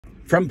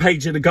Front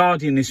page of The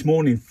Guardian this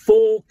morning.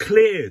 4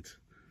 cleared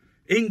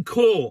in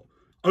court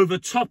over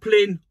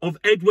toppling of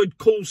Edward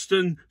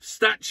Colston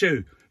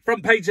statue.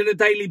 Front page of the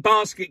Daily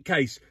Basket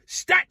case.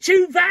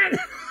 Statue van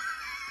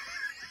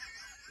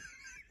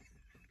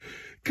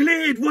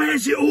cleared.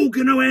 Where's it all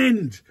going to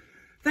end?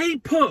 They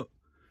put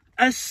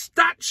a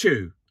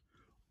statue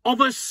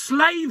of a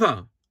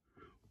slaver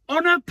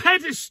on a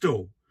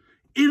pedestal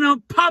in a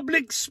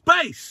public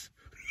space.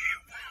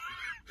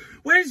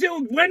 Where's it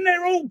all, when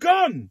they're all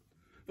gone?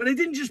 But they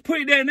didn't just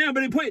put it there now, but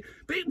they put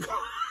it...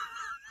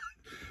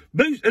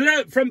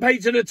 Alert, front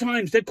page of the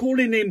Times. They're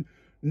calling him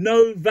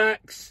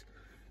Novak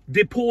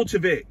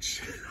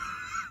Deportovich.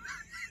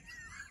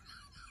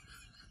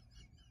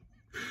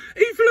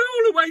 He flew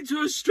all the way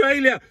to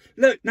Australia.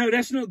 Look, no,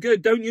 that's not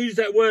good. Don't use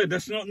that word.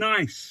 That's not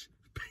nice.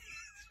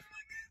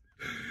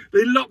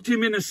 They locked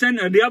him in a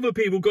centre. The other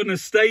people going to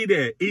stay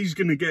there. He's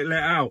going to get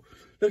let out.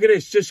 Look at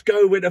this. Just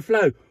go with the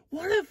flow.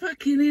 What a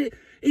fucking...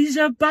 He's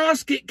a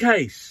basket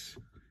case.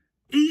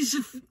 He's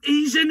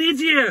an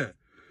idiot.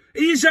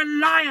 He's a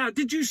liar.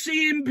 Did you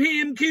see him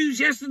PMQs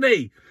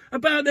yesterday?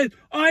 About the...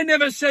 I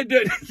never said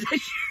that. Yes, you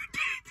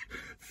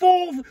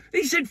did.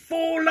 He said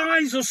 4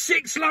 lies or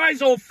 6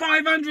 lies or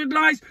 500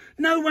 lies.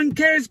 No one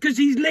cares because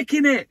he's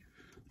licking it.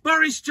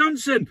 Boris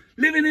Johnson,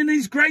 living in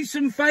his grace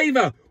and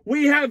favour.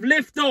 We have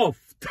liftoff.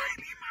 Daily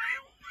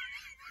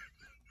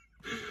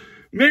Mail.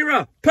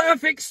 Mirror,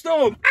 perfect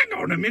storm. Hang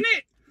on a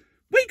minute.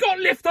 We got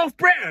lift off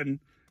Britain.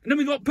 And then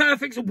we got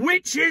perfect.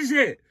 Which is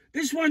it?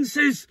 This one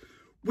says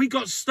we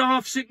got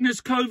staff sickness,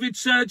 COVID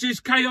surges,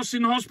 chaos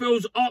in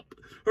hospitals,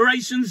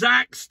 operations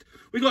axed.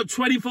 We got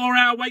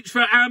 24-hour waits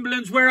for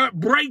ambulance. We're at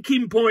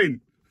breaking point.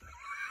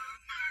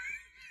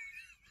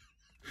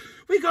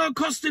 We got a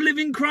cost of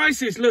living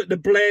crisis. Look, the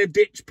Blair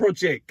Ditch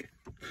Project.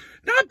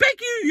 Now, I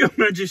beg you, Your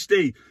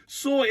Majesty,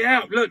 sort it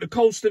out. Look, the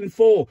Colston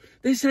 4.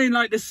 They're saying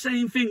like the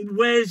same thing.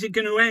 Where's it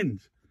going to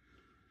end?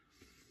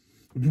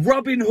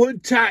 Robin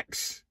Hood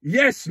tax.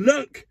 Yes,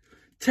 look.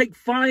 Take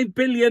 $5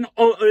 billion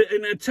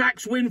in a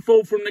tax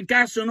windfall from the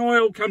gas and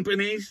oil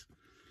companies.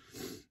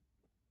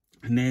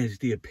 And there's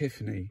the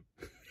epiphany.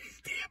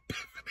 The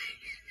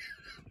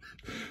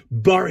epiphany.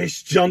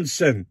 Boris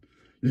Johnson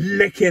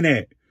licking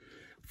it.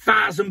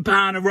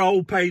 £1,000 a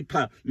roll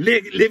paper.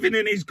 Living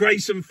in his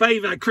grace and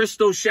favour.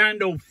 Crystal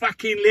Shandell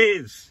fucking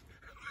Liz.